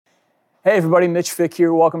Hey everybody, Mitch Fick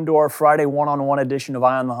here. Welcome to our Friday one-on-one edition of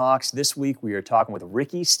Eye on the Hawks. This week we are talking with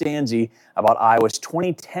Ricky Stanzi about Iowa's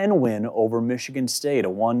 2010 win over Michigan State, a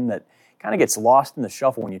one that kind of gets lost in the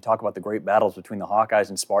shuffle when you talk about the great battles between the Hawkeyes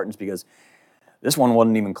and Spartans, because this one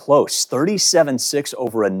wasn't even close. 37-6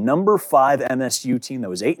 over a number 5 MSU team that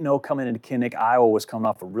was 8-0 coming into Kinnick. Iowa was coming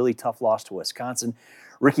off a really tough loss to Wisconsin.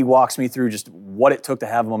 Ricky walks me through just what it took to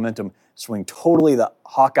have momentum swing totally the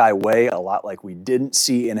Hawkeye way, a lot like we didn't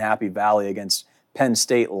see in Happy Valley against Penn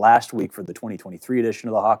State last week for the 2023 edition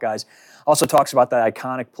of the Hawkeyes. Also talks about that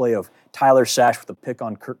iconic play of Tyler Sash with a pick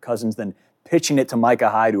on Kirk Cousins, then pitching it to Micah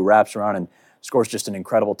Hyde, who wraps around and scores just an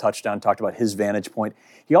incredible touchdown. Talked about his vantage point.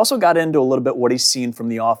 He also got into a little bit what he's seen from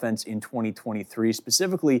the offense in 2023,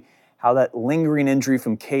 specifically how that lingering injury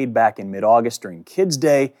from Cade back in mid-August during Kids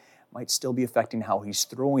Day might still be affecting how he's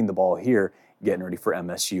throwing the ball here, getting ready for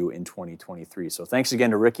MSU in 2023. So thanks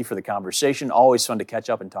again to Ricky for the conversation. Always fun to catch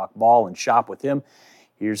up and talk ball and shop with him.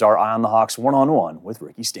 Here's our Eye on the Hawks one-on-one with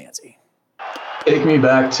Ricky Stanzi. Take me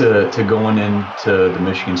back to going into the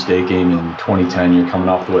Michigan State game in 2010. You're coming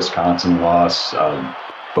off the Wisconsin loss.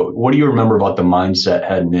 But what do you remember about the mindset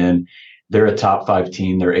heading in? They're a top 5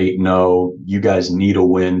 team. They're 8-0. You guys need a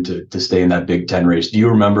win to stay in that Big Ten race. Do you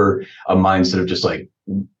remember a mindset of just like,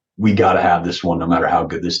 we got to have this one no matter how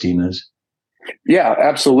good this team is? Yeah,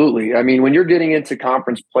 absolutely. I mean, when you're getting into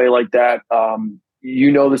conference play like that,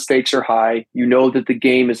 you know the stakes are high. You know that the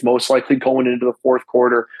game is most likely going into the fourth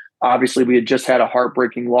quarter. Obviously, we had just had a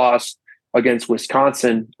heartbreaking loss against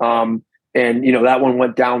Wisconsin, and that one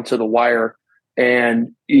went down to the wire.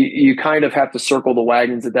 And you kind of have to circle the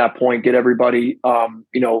wagons at that point, get everybody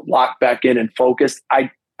locked back in and focused.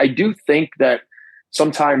 I do think that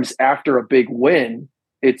sometimes after a big win,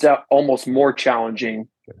 it's almost more challenging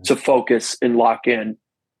to focus and lock in,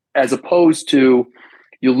 as opposed to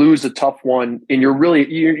you lose a tough one and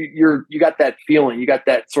you got that feeling, you got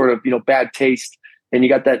that sort of bad taste, and you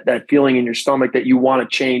got that feeling in your stomach that you want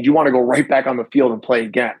to change. You want to go right back on the field and play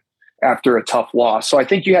again after a tough loss. So I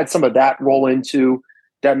think you had some of that roll into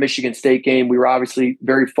that Michigan State game. We were obviously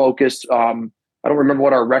very focused. I don't remember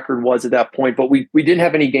what our record was at that point, but we didn't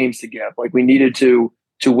have any games to give. Like, we needed to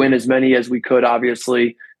win as many as we could,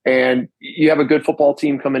 obviously. And you have a good football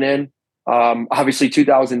team coming in. Obviously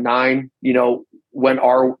 2009, went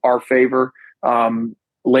our favor,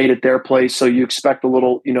 late at their place. So you expect a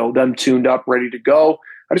little, them tuned up, ready to go.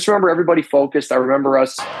 I just remember everybody focused. I remember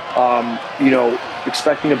us,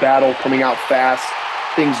 expecting a battle, coming out fast,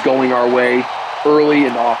 things going our way early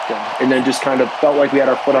and often. And then just kind of felt like we had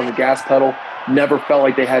our foot on the gas pedal. Never felt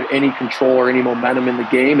like they had any control or any momentum in the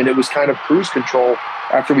game. And it was kind of cruise control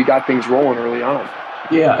after we got things rolling early on.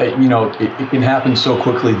 Yeah, it can happen so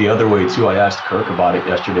quickly the other way, too. I asked Kirk about it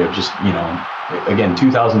yesterday. Of just, again,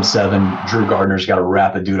 2007, Drew Gardner's got to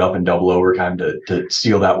wrap a dude up in double overtime to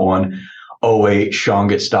seal that one. 2008, Sean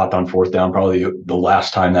gets stopped on fourth down, probably the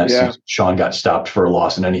last time that season Sean got stopped for a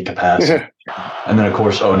loss in any capacity. And then, of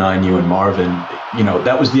course, 2009, you and Marvin,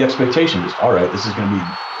 that was the expectation. Just, all right, this is going to be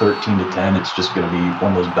 13-10. It's just going to be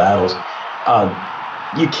one of those battles.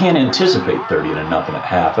 You can't anticipate 30-0 at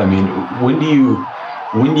half. I mean, when do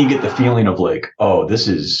you get the feeling of like, oh, this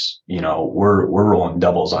is, we're rolling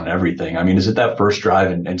doubles on everything? I mean, is it that first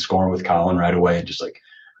drive and scoring with Colin right away and just like,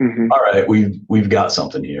 all right, we've got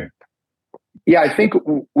something here? Yeah, I think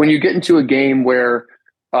when you get into a game where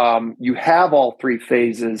you have all 3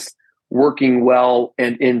 phases working well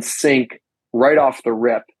and in sync right off the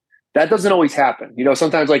rip, that doesn't always happen.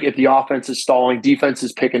 Sometimes, like, if the offense is stalling, defense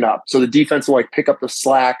is picking up. So the defense will pick up the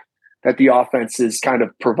slack that the offense is kind of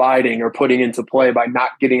providing or putting into play by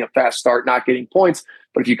not getting a fast start, not getting points.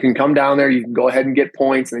 But if you can come down there, you can go ahead and get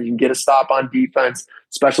points, and you can get a stop on defense.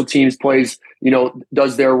 Special teams plays,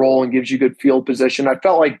 does their role and gives you good field position. I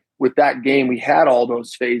felt like with that game, we had all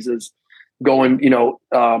those phases going,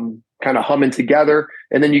 kind of humming together.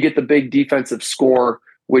 And then you get the big defensive score,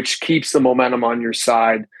 which keeps the momentum on your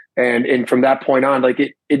side. And from that point on, I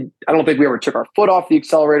don't think we ever took our foot off the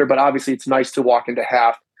accelerator, but obviously it's nice to walk into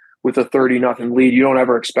half with a 30-0 lead. You don't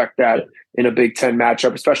ever expect that in a Big Ten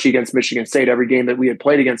matchup, especially against Michigan State. Every game that we had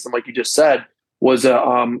played against them, like you just said, was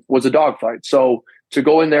a dogfight. So to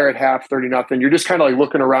go in there at half 30-0, you're just kind of like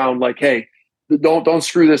looking around like, hey, don't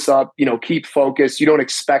screw this up. Keep focused. You don't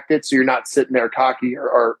expect it, so you're not sitting there cocky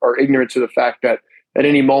or ignorant to the fact that at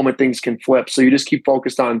any moment things can flip. So you just keep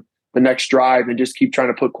focused on the next drive and just keep trying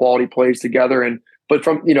to put quality plays together. But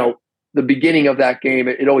from the beginning of that game,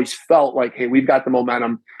 it always felt like, hey, we've got the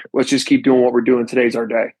momentum. Let's just keep doing what we're doing. Today's our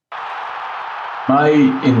day. My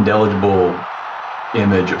indelible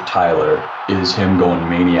image of Tyler is him going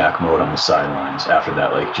maniac mode on the sidelines after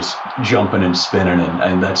that, like just jumping and spinning.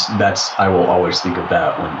 And that's, I will always think of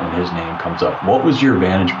that when his name comes up. What was your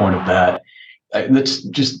vantage point of that? That's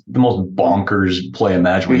just the most bonkers play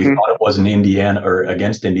imaginable. You thought it was in Indiana or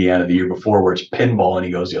against Indiana the year before where it's pinball and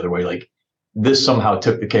he goes the other way. Like, this somehow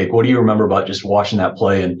took the cake. What do you remember about just watching that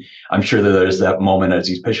play? And I'm sure that there's that moment as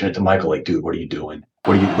he's pitching it to Michael, like, dude, what are you doing?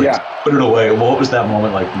 What are you, like, put it away. What was that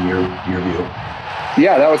moment like from your view?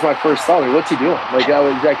 Yeah, that was my first thought. Like, what's he doing? Like, that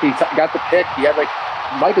was like, he got the pick. He had, like,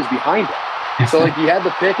 Micah's behind him. So, like, he had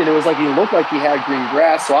the pick, and it was like he looked like he had green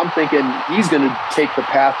grass. So I'm thinking he's going to take the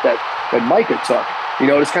path that Micah took.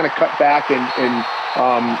 Just kind of cut back and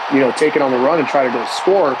take it on the run and try to go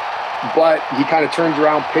score. But he kind of turns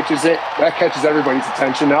around, pitches it. That catches everybody's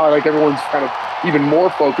attention. Now, like, everyone's kind of even more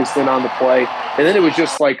focused in on the play. And then it was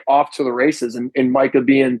just, like, off to the races. And Micah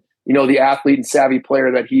being, the athlete and savvy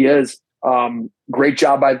player that he is, great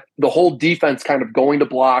job by the whole defense kind of going to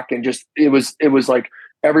block. And just it was like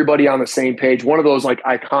everybody on the same page. One of those, like,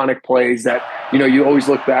 iconic plays that, you always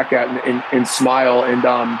look back at and smile. And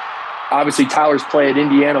obviously Tyler's play at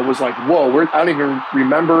Indiana was like, whoa, I don't even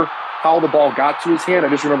remember how the ball got to his hand. I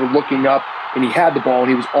just remember looking up and he had the ball and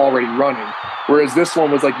he was already running. Whereas this one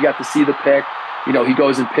was like, you got to see the pick, he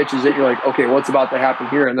goes and pitches it. You're like, okay, what's about to happen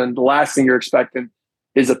here? And then the last thing you're expecting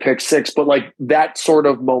is a pick six. But like that sort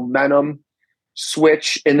of momentum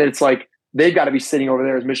switch. And then it's like, they've got to be sitting over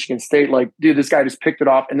there as Michigan State. Like, dude, this guy just picked it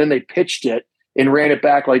off and then they pitched it and ran it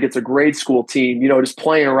back like it's a grade school team, just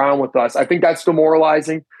playing around with us. I think that's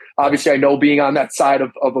demoralizing. Obviously, I know being on that side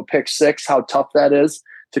of a pick six, how tough that is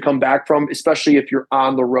to come back from, especially if you're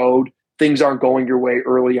on the road, things aren't going your way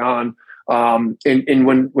early on. And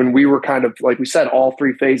when we were kind of, like we said, all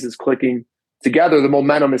three phases clicking together, the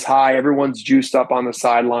momentum is high. Everyone's juiced up on the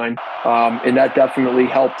sideline. And that definitely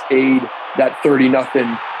helped aid that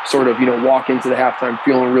 30-0 sort of, walk into the halftime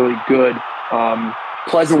feeling really good.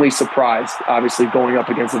 Pleasantly surprised, obviously, going up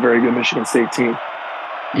against a very good Michigan State team.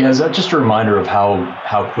 Yeah, is that just a reminder of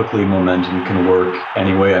how quickly momentum can work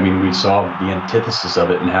anyway? I mean, we saw the antithesis of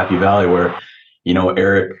it in Happy Valley where,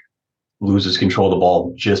 Eric loses control of the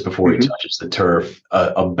ball just before he touches the turf.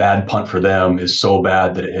 A bad punt for them is so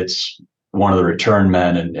bad that it hits one of the return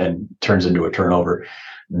men and turns into a turnover.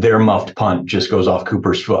 Their muffed punt just goes off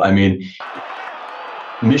Cooper's foot. I mean,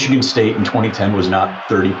 Michigan State in 2010 was not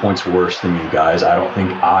 30 points worse than you guys. I don't think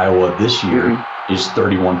Iowa this year is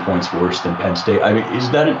 31 points worse than Penn State. I mean,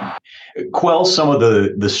 is that quell some of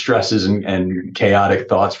the stresses and chaotic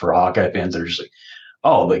thoughts for Hawkeye fans that are just like,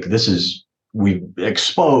 oh, like we've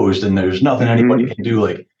exposed and there's nothing anybody can do.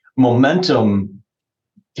 Like, momentum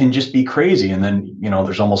can just be crazy. And then,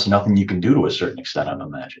 there's almost nothing you can do to a certain extent, I'm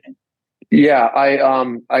imagining. Yeah,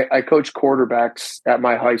 I coach quarterbacks at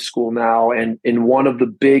my high school now, and one of the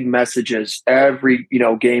big messages every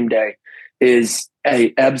game day is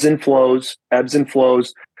ebbs and flows.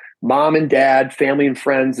 Mom and dad, family and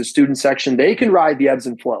friends, the student section, they can ride the ebbs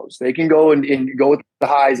and flows. They can go and go with the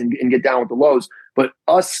highs and get down with the lows. But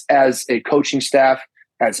us as a coaching staff,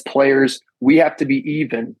 as players, we have to be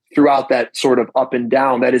even throughout that sort of up and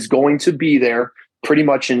down that is going to be there pretty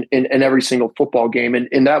much in every single football game.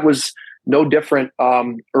 And that was no different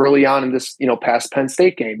early on in this, past Penn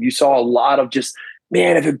State game. You saw a lot of just,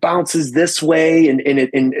 man, if it bounces this way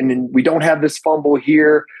and we don't have this fumble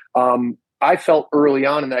here. I felt early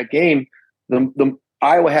on in that game, the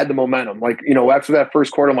Iowa had the momentum. Like, after that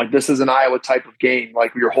first quarter, I'm like, this is an Iowa type of game.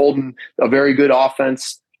 Like, you're holding a very good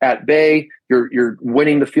offense at bay. You're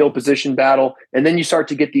winning the field position battle. And then you start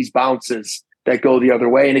to get these bounces that go the other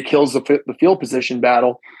way, and it kills the field position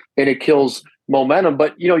battle and it kills momentum.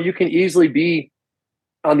 But, you can easily be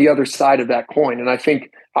on the other side of that coin. And I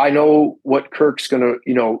think I know what Kirk's going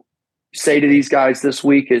to, say to these guys this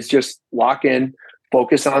week is just lock in,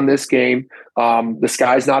 focus on this game. The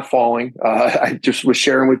sky's not falling. I just was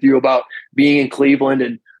sharing with you about being in Cleveland,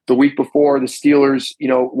 and the week before the Steelers,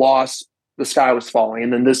 lost, the sky was falling.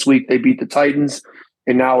 And then this week they beat the Titans,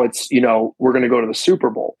 and now it's, we're going to go to the Super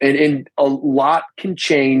Bowl. And a lot can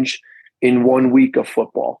change in 1 week of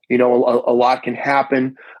football. A lot can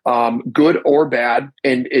happen, good or bad.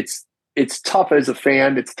 And it's tough as a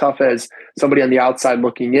fan. It's tough as somebody on the outside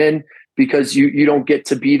looking in, because you don't get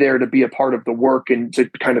to be there to be a part of the work and to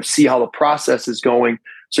kind of see how the process is going.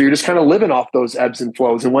 So you're just kind of living off those ebbs and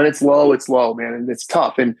flows. And when it's low, man, and it's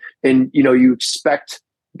tough. And you expect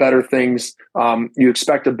better things. You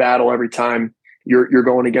expect a battle every time you're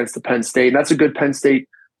going against the Penn State. And that's a good Penn State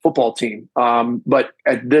football team. But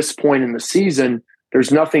at this point in the season,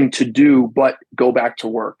 there's nothing to do but go back to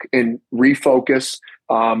work and refocus.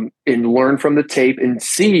 and learn from the tape and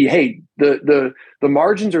see, hey, the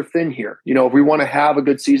margins are thin here. If we want to have a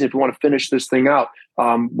good season, if we want to finish this thing out,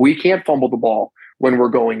 we can't fumble the ball when we're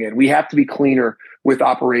going in. We have to be cleaner with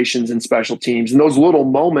operations and special teams. And those little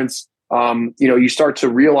moments, you start to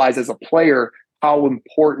realize as a player how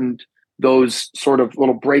important those sort of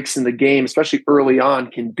little breaks in the game, especially early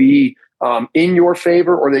on, can be in your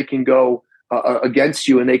favor, or they can go against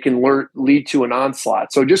you, and they can lead to an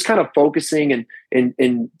onslaught. So just kind of focusing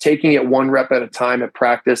and taking it one rep at a time at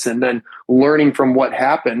practice, and then learning from what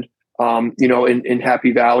happened, in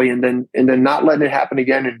Happy Valley, and then not letting it happen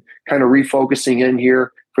again, and kind of refocusing in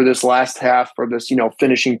here for this last half, for this,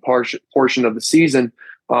 finishing portion of the season,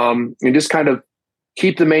 and just kind of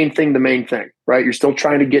keep the main thing, right? You're still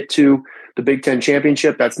trying to get to the Big Ten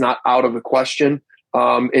championship. That's not out of the question.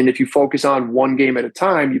 And if you focus on one game at a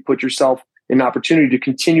time, you put yourself in an opportunity to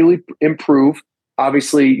continually improve.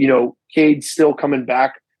 Obviously, Cade's still coming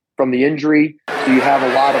back from the injury. So you have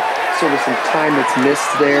a lot of sort of some time that's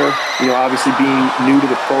missed there. Obviously being new to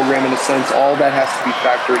the program in a sense, all that has to be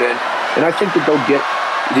factored in. And I think that they'll get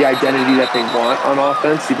the identity that they want on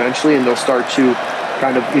offense eventually, and they'll start to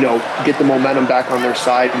kind of, get the momentum back on their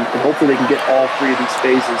side, and hopefully they can get all three of these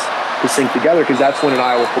phases to sync together, because that's when an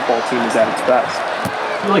Iowa football team is at its best.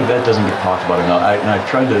 I feel like that doesn't get talked about enough. I've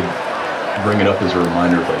tried to bring it up as a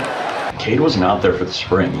reminder, but Cade wasn't out there for the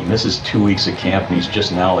spring. He misses 2 weeks of camp, and he's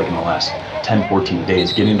just now, in the last 10, 14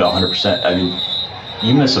 days, getting to 100%. I mean,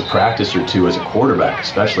 you miss a practice or two as a quarterback,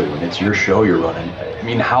 especially when it's your show you're running. I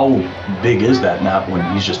mean, how big is that? Not when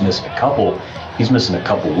he's just missing a couple. He's missing a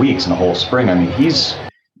couple weeks in a whole spring. I mean, he's,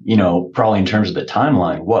 probably in terms of the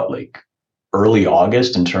timeline, early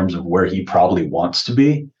August in terms of where he probably wants to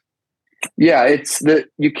be? Yeah,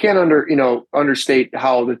 you can't understate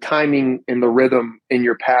how the timing and the rhythm in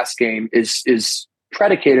your pass game is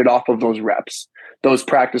predicated off of those reps, those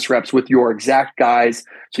practice reps with your exact guys.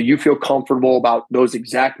 So you feel comfortable about those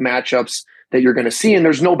exact matchups that you're going to see. And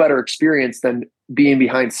there's no better experience than being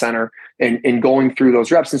behind center and going through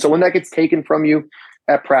those reps. And so when that gets taken from you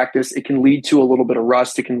at practice, it can lead to a little bit of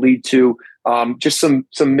rust. It can lead to just some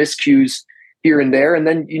miscues here and there. And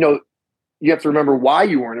then, you have to remember why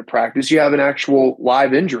you weren't at practice. You have an actual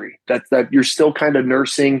live injury that you're still kind of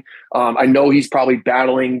nursing. I know he's probably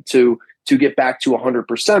battling to get back to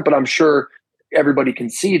 100%, but I'm sure everybody can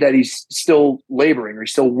see that he's still laboring, or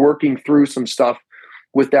he's still working through some stuff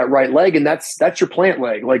with that right leg. And that's your plant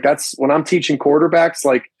leg. That's when I'm teaching quarterbacks,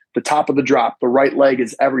 the top of the drop, the right leg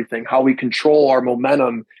is everything. How we control our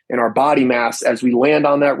momentum and our body mass as we land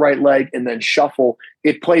on that right leg and then shuffle,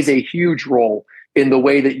 it plays a huge role in the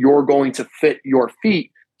way that you're going to fit your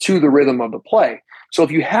feet to the rhythm of the play. So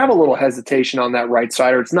if you have a little hesitation on that right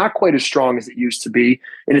side, or it's not quite as strong as it used to be,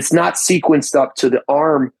 and it's not sequenced up to the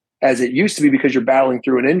arm as it used to be because you're battling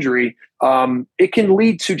through an injury, it can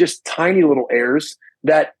lead to just tiny little errors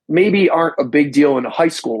that maybe aren't a big deal in a high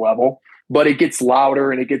school level, but it gets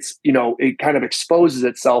louder, and it gets, it kind of exposes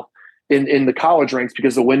itself in the college ranks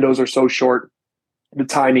because the windows are so short, the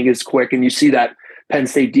timing is quick, and you see that Penn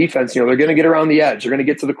State defense, they're going to get around the edge. They're going to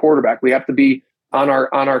get to the quarterback. We have to be on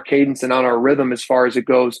our cadence and on our rhythm as far as it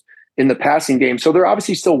goes in the passing game. So they're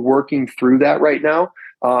obviously still working through that right now.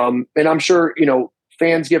 And I'm sure,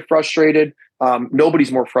 fans get frustrated.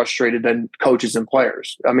 Nobody's more frustrated than coaches and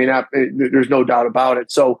players. I mean, there's no doubt about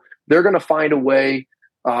it. So they're going to find a way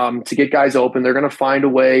to get guys open. They're going to find a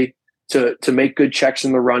way to make good checks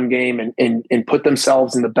in the run game and put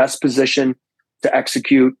themselves in the best position to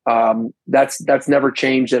execute. That's never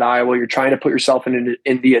changed at Iowa. You're trying to put yourself in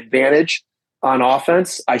the advantage on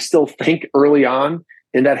offense. I still think early on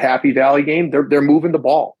in that Happy Valley game, they're moving the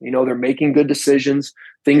ball. They're making good decisions.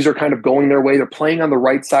 Things are kind of going their way. They're playing on the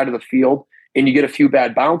right side of the field, and you get a few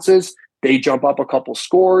bad bounces. They jump up a couple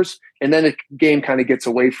scores, and then the game kind of gets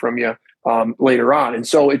away from you later on. And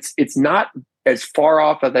so it's not as far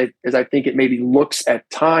off as I think it maybe looks at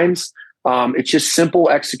times. It's just simple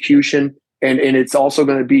execution. And it's also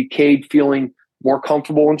going to be Cade feeling more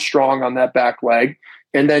comfortable and strong on that back leg,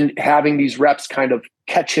 and then having these reps kind of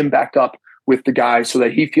catch him back up with the guys so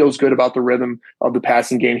that he feels good about the rhythm of the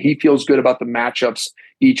passing game. He feels good about the matchups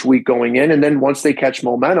each week going in. And then once they catch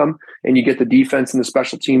momentum and you get the defense and the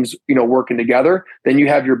special teams, working together, then you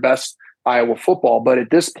have your best Iowa football. But at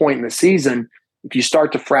this point in the season, if you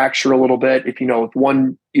start to fracture a little bit, if if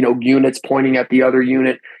one unit's pointing at the other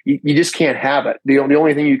unit, you just can't have it. The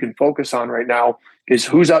only thing you can focus on right now is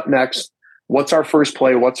who's up next, what's our first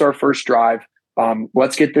play, what's our first drive.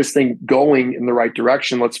 Let's get this thing going in the right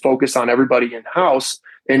direction. Let's focus on everybody in house,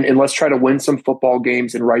 and let's try to win some football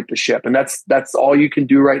games and right the ship. And that's all you can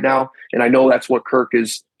do right now. And I know that's what Kirk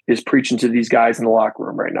is is preaching to these guys in the locker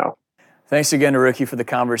room right now. Thanks again to Ricky for the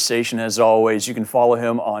conversation. As always, you can follow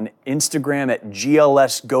him on Instagram at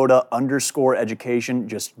GLSGoda_education,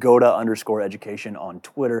 just Goda_education on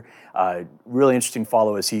Twitter. Really interesting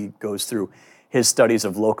follow as he goes through his studies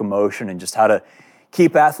of locomotion and just how to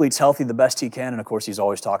keep athletes healthy the best he can. And of course, he's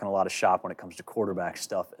always talking a lot of shop when it comes to quarterback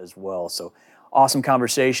stuff as well. So awesome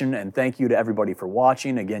conversation. And thank you to everybody for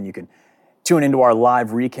watching. Again, you can tune into our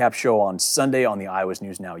live recap show on Sunday on the Iowa's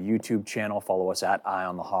News Now YouTube channel. Follow us at Eye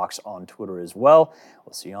on the Hawks on Twitter as well.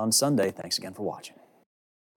 We'll see you on Sunday. Thanks again for watching.